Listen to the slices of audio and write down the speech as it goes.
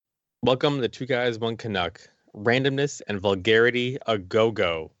Welcome to Two Guys, One Canuck. Randomness and vulgarity a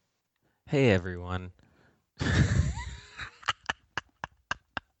go-go. Hey everyone.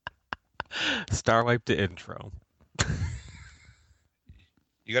 Star wipe to intro.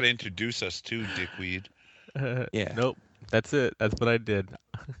 You got to introduce us too, dickweed. Yeah. Nope. That's it. That's what I did.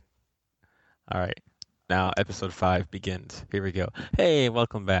 All right. Now episode 5 begins. Here we go. Hey,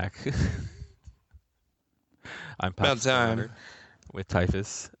 welcome back. I'm About time. with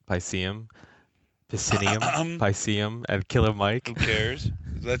Typhus, Pisceum, Piscinium, Pisceum, and Killa Mike. Who cares?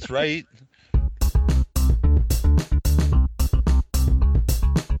 That's right.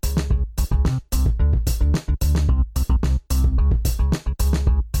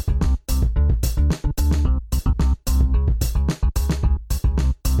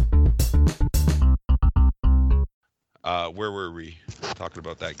 Where were we? Talking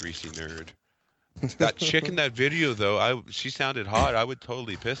about that greasy nerd. That chick in that video, though, she sounded hot. I would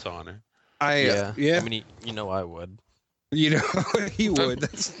totally piss on her. Yeah. I mean, you know I would. You know, he would.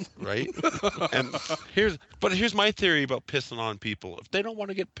 That's Right? And here's my theory about pissing on people. If they don't want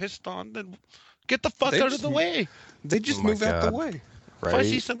to get pissed on, then get the fuck out of the way. They just Oh my move out the God. way. If I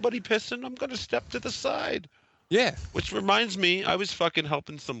see Right? somebody pissing, I'm gonna step to the side. Yeah. Which reminds me, I was fucking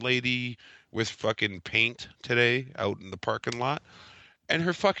helping some lady with fucking paint today out in the parking lot, and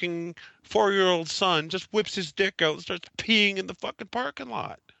her fucking 4-year-old son just whips his dick out and starts peeing in the fucking parking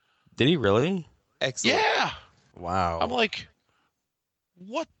lot. Did he really? Excellent. Yeah. Wow. I'm like,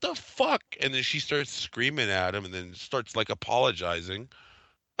 what the fuck? And then she starts screaming at him and then starts like apologizing.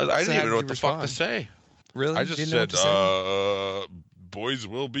 I So didn't how even did know you what the fuck to respond? say. Really? I just Didn't know what said, to say? boys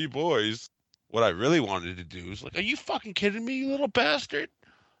will be boys. What I really wanted to do is like, are you fucking kidding me, you little bastard?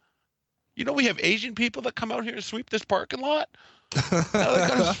 You know we have Asian people that come out here and sweep this parking lot? Now they're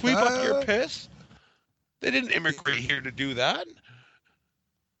gonna sweep up your piss? They didn't immigrate here to do that.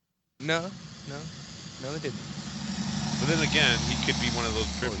 No, they didn't. But then again, he could be one of those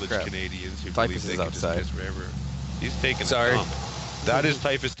Holy privileged crap. Canadians who Typhus believe they is can outside. just piss wherever. He's taking Sorry. a dump. That is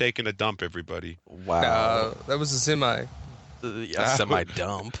Typhus taking a dump, everybody. Wow. That was a semi. A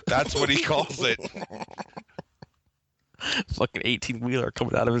semi-dump. That's what he calls it. Fucking 18-wheeler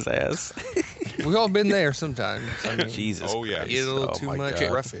coming out of his ass. We've all been there sometimes. I mean, Jesus Oh, yeah. Christ. get a little Oh too my much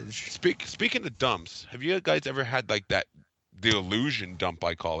God. roughage. Speaking of dumps, have you guys ever had like that, the illusion dump,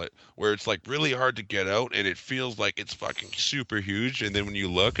 I call it, where it's like really hard to get out and it feels like it's fucking super huge, and then when you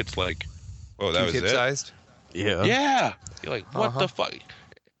look, it's like, oh, that Too was it? hip-sized. Yeah. Yeah. You're like, what Uh-huh. the fuck?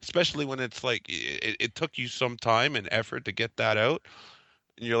 Especially when it's like, it took you some time and effort to get that out.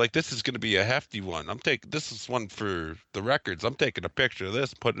 And you're like, this is going to be a hefty one. This is one for the records. I'm taking a picture of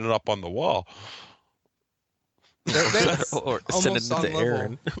this, putting it up on the wall. That's Or send it almost on to level.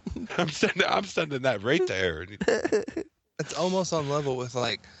 Aaron. I'm sending that right to Aaron. It's almost on level with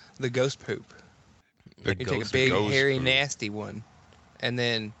like the ghost poop. The You take a ghost big, ghost hairy, food. nasty one, and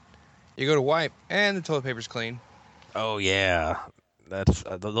then you go to wipe, and the toilet paper's clean. Oh yeah, that's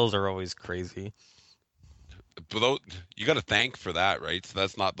those are always crazy. But you got to thank for that, right? So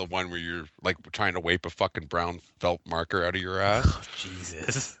that's not the one where you're like trying to wipe a fucking brown felt marker out of your ass. Oh,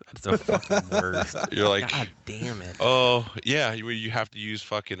 Jesus, that's the fucking worst. You're like, God damn it! oh yeah, you have to use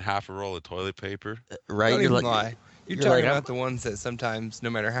fucking half a roll of toilet paper. Right? Don't You're even like, lie. You're you're talking like, about the ones that sometimes, no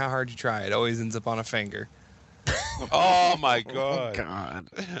matter how hard you try, it always ends up on a finger. Oh my oh god. God.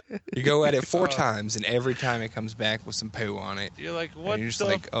 You go at it 4 Oh. times, and every time it comes back with some poo on it. You're like, And what you're just the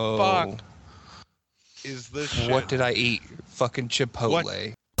like, oh, fuck is this shit? what did I eat? Fucking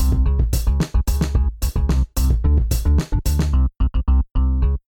Chipotle.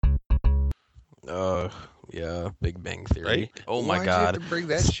 What? Yeah, Big Bang Theory. Right? Oh my Why'd God. You have to bring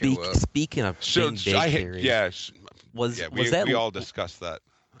that show up? Speaking of So Big Bang Theory, was we that we all discussed that.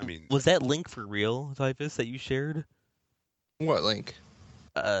 I mean, was that link for real, Typhus, that you shared? What link?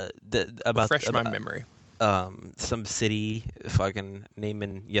 About Refresh my memory. some city fucking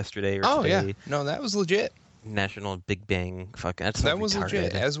naming yesterday or Oh today yeah, no, that was legit. National Big Bang fucking. That's so That was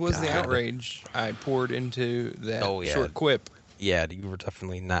legit. retarded. As was the God. outrage I poured into that Oh, yeah. short quip. Yeah, you were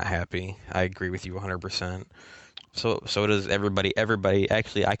definitely not happy. I agree with you 100%. So does everybody. Everybody,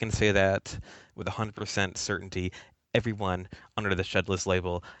 actually, I can say that with 100% certainty. Everyone under the Shedless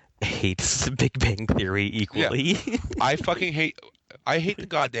label hates Big Bang Theory equally. I hate the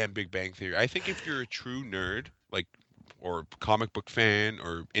goddamn Big Bang Theory. I think if you're a true nerd, like, or comic book fan,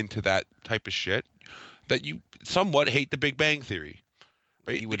 or into that type of shit, that you somewhat hate the Big Bang Theory,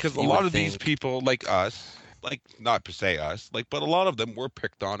 right? Because a lot of these people, like us, like not per se us, like, but a lot of them were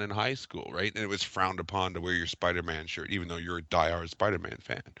picked on in high school, right? And it was frowned upon to wear your Spider-Man shirt, even though you're a diehard Spider-Man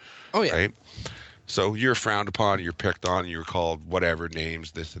fan, Oh yeah. right? So you're frowned upon, you're picked on, you're called whatever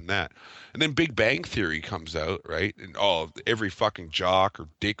names, this and that. And then Big Bang Theory comes out, right? And every fucking jock or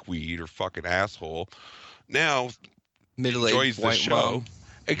dickweed or fucking asshole now enjoys Middle-aged the white show. mom.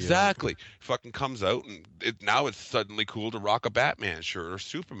 Exactly. Fucking comes out and now it's suddenly cool to rock a Batman shirt or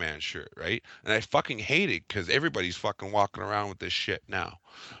Superman shirt, right? And I fucking hate it because everybody's fucking walking around with this shit now.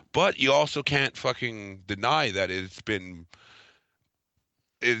 But you also can't fucking deny that it's been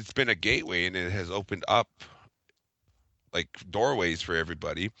a gateway and it has opened up like doorways for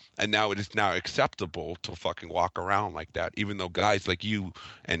everybody, and now it is now acceptable to fucking walk around like that, even though guys like you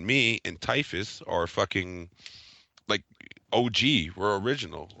and me and Typhus are fucking like OG. We're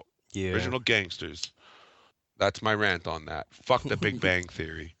Yeah. original gangsters. That's my rant on that. Fuck the Big Bang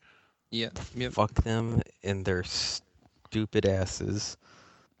Theory. Yep. Fuck them and their stupid asses.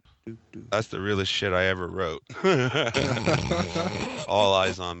 That's the realest shit I ever wrote. All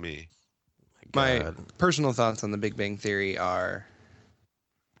eyes on me. My God. personal thoughts on the Big Bang Theory are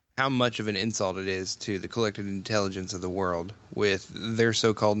how much of an insult it is to the collective intelligence of the world with their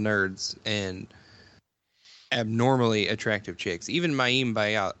so-called nerds and abnormally attractive chicks. Even Mayim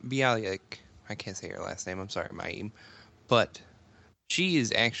Bialik, I can't say her last name, I'm sorry, Mayim, but she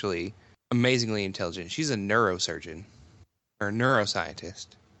is actually amazingly intelligent. She's a neurosurgeon or a neuroscientist.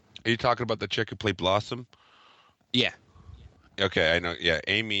 Are you talking about the chick who played Blossom? Yeah. Okay, I know. Yeah,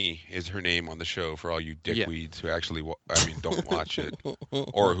 Amy is her name on the show for all you dickweeds who actually, don't watch it,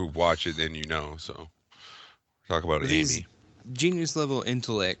 or who watch it and So, talk about These Amy. genius-level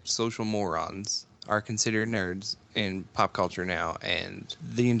intellect social morons are considered nerds in pop culture now, and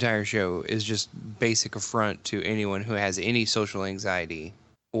the entire show is just basic affront to anyone who has any social anxiety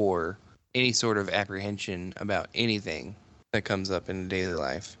or any sort of apprehension about anything that comes up in daily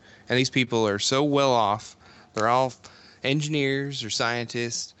life. And these people are so well off. They're all engineers or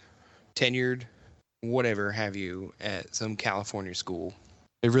scientists, tenured, whatever have you, at some California school.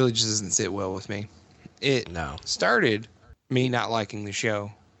 It really just doesn't sit well with me. It No. started me not liking the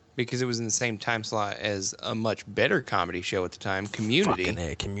show because it was in the same time slot as a much better comedy show at the time, Community, Fucking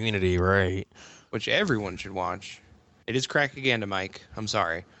A, Community, right? which everyone should watch. It is crackaganda, Mike. I'm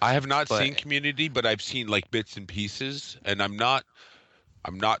sorry. I have not But- seen Community, but I've seen like bits and pieces, and I'm not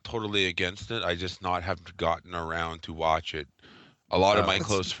totally against it. I just not have gotten around to watch it. A lot of my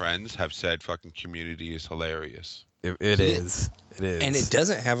close friends have said fucking Community is hilarious. It is. It is. And it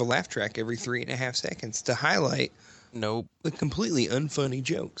doesn't have a laugh track every 3.5 seconds to highlight Nope. the completely unfunny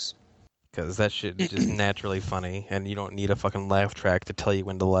jokes. Because that shit is just naturally funny, and you don't need a fucking laugh track to tell you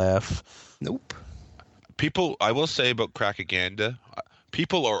when to laugh. Nope. People, I will say about crackaganda,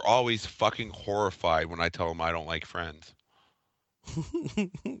 people are always fucking horrified when I tell them I don't like Friends.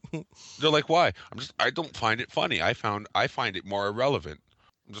 They're like, "Why?" I don't find it funny. I find it more irrelevant.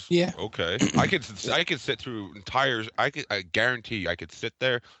 I'm just okay. I could sit through I guarantee I could sit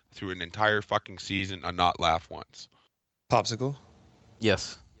there through an entire fucking season and not laugh once. Popsicle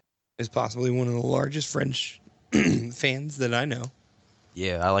Yes. is possibly one of the largest French fans that I know.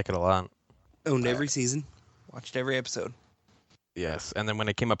 Yeah, I like it a lot. Owned every season, watched every episode. Yes. And then when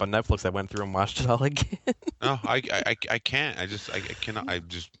it came up on Netflix, I went through and watched it all again. No, I can't. I cannot. I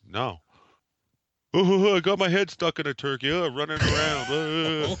just no. Oh, I got my head stuck in a turkey. Running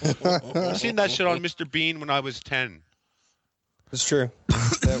around. I've seen that shit on Mr. Bean when I was 10. That's true.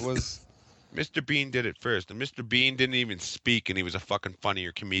 That was Mr. Bean did it first, and Mr. Bean didn't even speak, and he was a fucking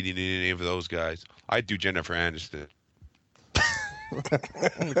funnier comedian than any of those guys. I'd do Jennifer Aniston.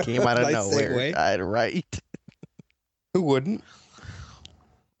 Came out of Nice nowhere. segue. Right. who wouldn't.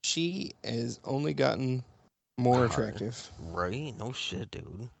 She has only gotten more attractive. Right? No shit,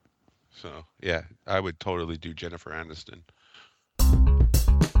 dude. So yeah, I would totally do Jennifer Aniston.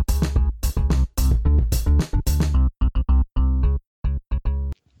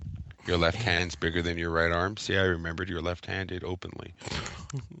 Your left hand's bigger than your right arm. See, I remembered you're left-handed openly.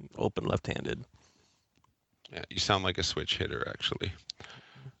 Open left-handed. Yeah, you sound like a switch hitter, actually.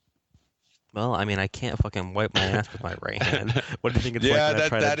 Well, I mean, I can't fucking wipe my ass with my right hand. What do you think it's Yeah, like when I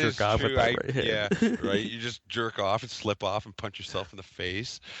try that to is jerk off true. with my right hand? Yeah, right. You just jerk off and slip off and punch yourself in the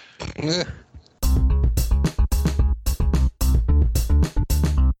face.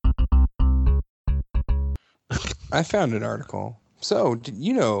 I found an article. So,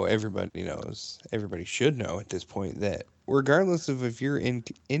 everybody should know at this point that regardless of if you're in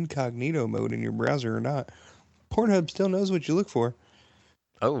incognito mode in your browser or not, Pornhub still knows what you look for.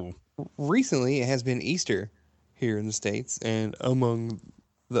 Oh. Recently, it has been Easter here in the States and among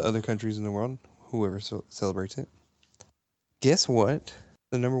the other countries in the world, whoever celebrates it. Guess what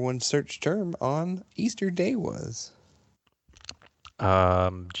the number one search term on Easter Day was?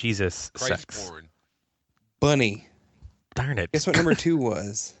 Jesus, Christ sex. porn. Bunny. Darn it. Guess what number 2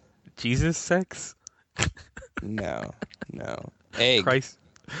 was? Jesus sex? No. Egg. Christ.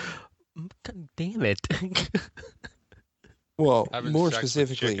 God damn it. Well, Having more sex with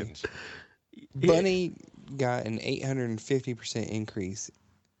specifically, chickens. Bunny got an 850% increase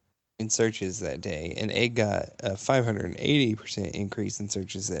in searches that day, and Egg got a 580% increase in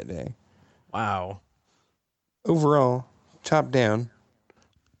searches that day. Wow. Overall, top down,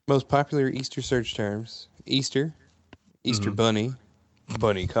 most popular Easter search terms: Easter, Easter Bunny,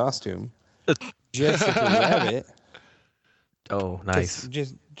 Bunny costume, Jessica Rabbit. Oh, nice.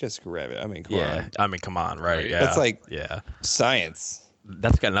 Just Jessica Rabbit. I mean, come Yeah. on. I mean, come on, right? Yeah. That's like yeah. science.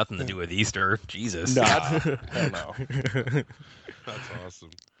 That's got nothing to do with Easter. Jesus. Nah, hell no. That's awesome.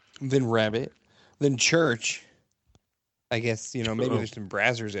 Then Rabbit. Then Church. I guess, maybe there's some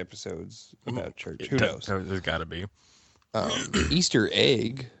Brazzers episodes about church. Who knows? There's got to be. Easter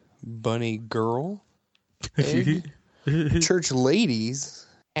Egg. Bunny Girl. Egg. Church Ladies.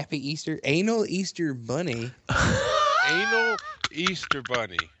 Happy Easter. Anal Easter Bunny. Anal Easter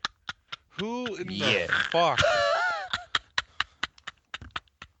Bunny. Who in Yeah. the fuck?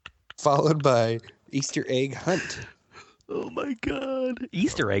 Followed by Easter Egg Hunt. Oh my God.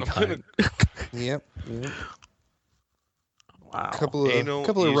 Easter egg hunt. Yep. Wow. Couple of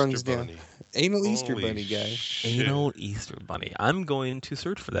Easter rungs Bunny. down. Anal Easter Holy Bunny guy. shit. Anal Easter Bunny. I'm going to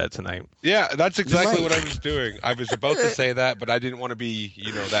search for that tonight. Yeah, that's exactly might. what I was doing. I was about to say that, but I didn't want to be,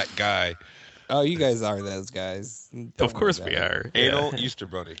 that guy. Oh, you guys are those guys. Don't Of course worry we about it. are. Anal Yeah. Easter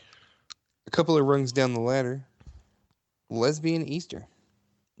Bunny. A couple of rungs down the ladder. Lesbian Easter.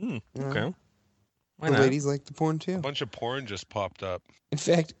 Okay. Why The not? ladies like the porn A too. bunch of porn just popped up. In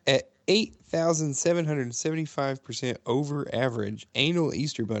fact, at 8,775% over average, anal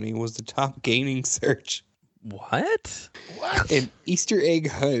Easter Bunny was the top gaining search. What? And Easter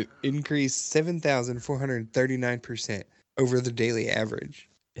Egg Hunt increased 7,439% over the daily average.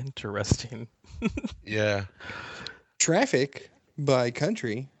 Interesting. Yeah. Traffic by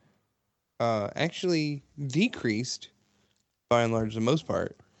country actually decreased, by and large, the most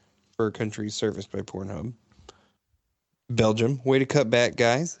part, for countries serviced by Pornhub. Belgium, way to cut back,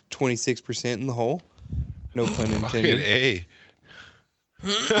 guys. 26% in the hole. No pun Fucking intended. A.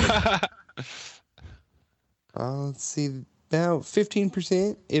 Let's see, about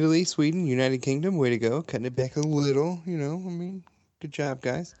 15%. Italy, Sweden, United Kingdom, way to go. Cutting it back a little, good job,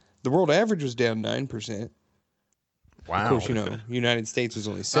 guys. The world average was down 9%. Wow. Of course, United States was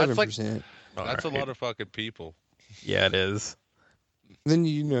only 7%. That's a lot of fucking people. Yeah, it is. Then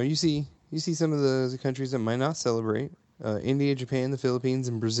you see some of the countries that might not celebrate. India, Japan, the Philippines,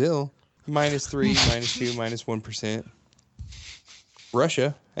 and Brazil. -3, -2, -1%.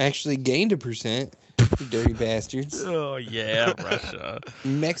 Russia actually gained 1%. You dirty bastards. Oh, yeah, Russia.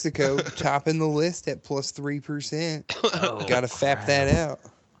 Mexico topping the list at +3%. Oh, Gotta fap that out.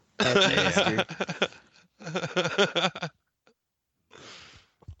 Happy Easter.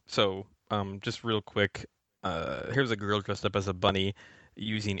 So, just real quick, here's a girl dressed up as a bunny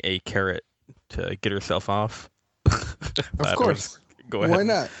using a carrot to get herself off. Of course. Go ahead. Why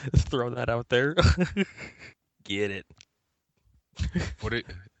not? Just throw that out there. Get it. What it?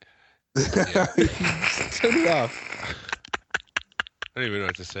 Turn it off. I don't even know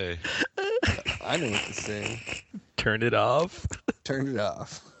what to say. I know what to say. Turn it off. Turn it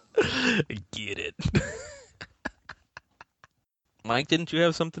off. Get it. Mike, didn't you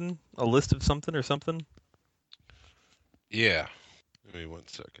have something? A list of something or something? Yeah. Give me 1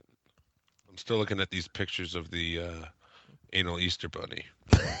 second. I'm still looking at these pictures of the anal Easter Bunny.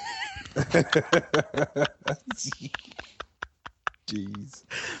 Jeez.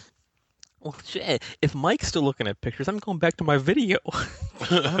 Well, shit. If Mike's still looking at pictures, I'm going back to my video.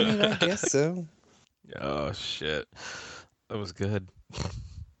 I mean, I guess so. Oh, shit. That was good.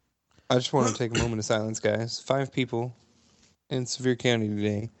 I just want to take a moment of silence, guys. 5 people in Sevier County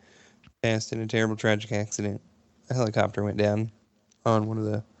today passed in a terrible, tragic accident. A helicopter went down on one of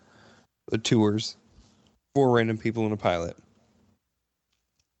the tours. 4 random people and a pilot.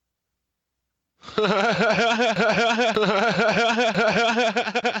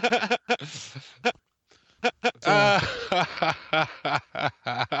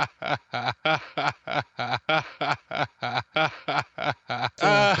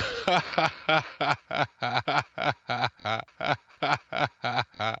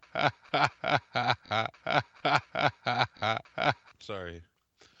 Sorry.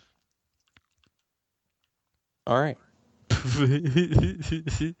 All right.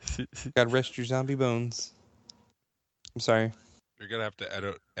 Gotta rest your zombie bones. I'm sorry. You're gonna have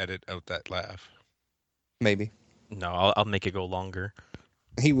to edit out that laugh. Maybe. No, I'll make it go longer.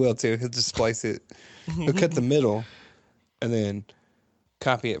 He will too. He'll just splice it. He'll cut the middle and then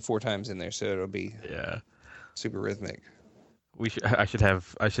copy it 4 times in there, so it'll be super rhythmic. I should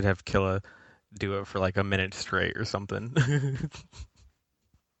have Killa do it for like a minute straight or something.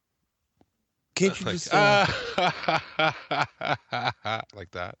 Can't you just like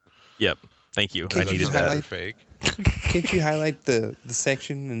that? Yep. Thank you. Can't I you needed just that. highlight- Fake. Can't you highlight the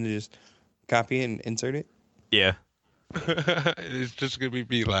section and just copy it and insert it? Yeah. It's just gonna be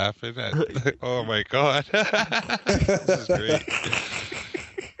me laughing at. Oh my god, this is great.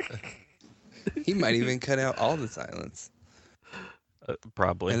 He might even cut out all the silence.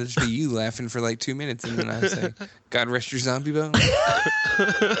 Probably. And it'll just be you laughing for like 2 minutes, and then I say, "God rest your zombie bones."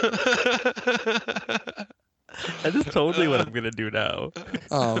 That is totally what I'm gonna do now.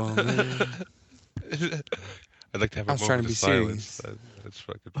 Oh man. I'd like to have a I was trying to moment be of silence. serious. That's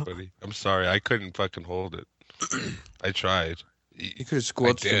fucking funny. I'm sorry, I couldn't fucking hold it. I tried. You could have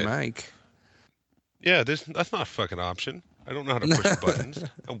squelched your did. mic. Yeah, that's not a fucking option. I don't know how to push buttons. I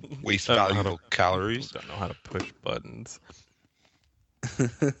don't waste valuable calories. Don't know how to push buttons.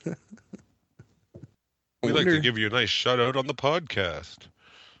 We'd like to give you a nice shout out on the podcast.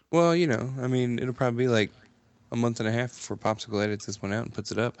 Well, you know, I mean, it'll probably be like a month and a half before Popsicle edits this one out and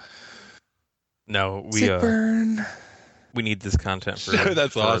puts it up. No, Sick burn. we need this content for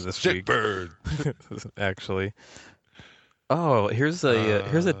That's for awesome. this Sick week. bird. Actually. Oh, here's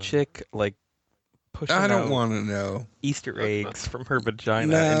a chick like pushing I don't out want to know. Easter eggs from her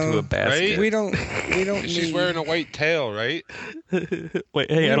vagina No, into a basket. We don't She's need. wearing a white tail, right? Wait,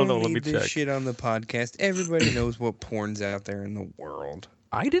 hey, we I don't know. Let need me this check. shit on the podcast. Everybody knows what porn's out there in the world.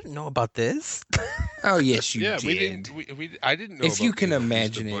 I didn't know about this. Oh yes, you Yeah, did. we didn't. I didn't know. If you about can the Easter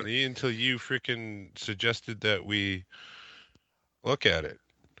imagine it. Bunny until you freaking suggested that we look at it.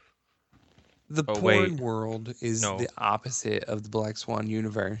 The Oh, porn wait. world is No. the opposite of the Black Swan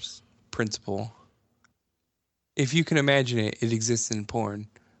universe principle. If you can imagine it, it exists in porn,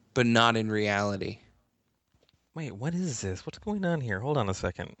 but not in reality. Wait, what is this? What's going on here? Hold on a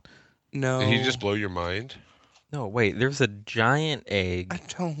second. No. Did he just blow your mind? No, wait. There's a giant egg. I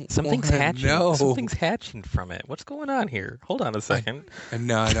don't Something's wanna hatching. know. Something's hatching from it. What's going on here? Hold on a second.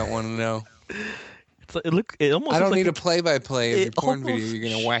 No, I don't want to know. It's like, it almost. I don't looks need like a play-by-play of your it porn video almost- you're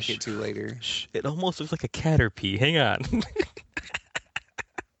going to whack it to later. Shh, it almost looks like a caterpie. Hang on.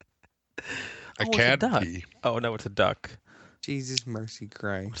 A it's cat duck. pee. Oh no, it's a duck. Jesus mercy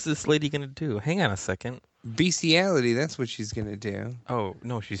Christ. What's this lady gonna do? Hang on a second. Bestiality, that's what she's going to do. Oh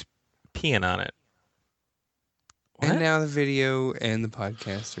no, she's peeing on it. What? And now the video and the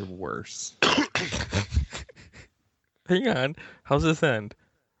podcast are worse. Hang on. How's this end?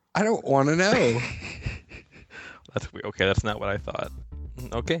 I don't want to know. That's weird. Okay, that's not what I thought.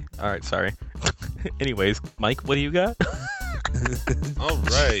 Okay. All right. Sorry. Anyways, Mike, what do you got? All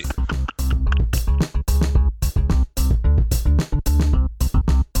right.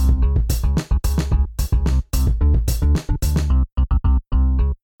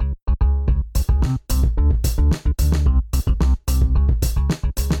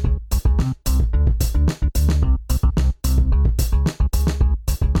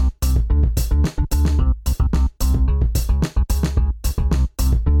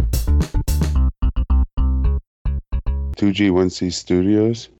 G1C Studios.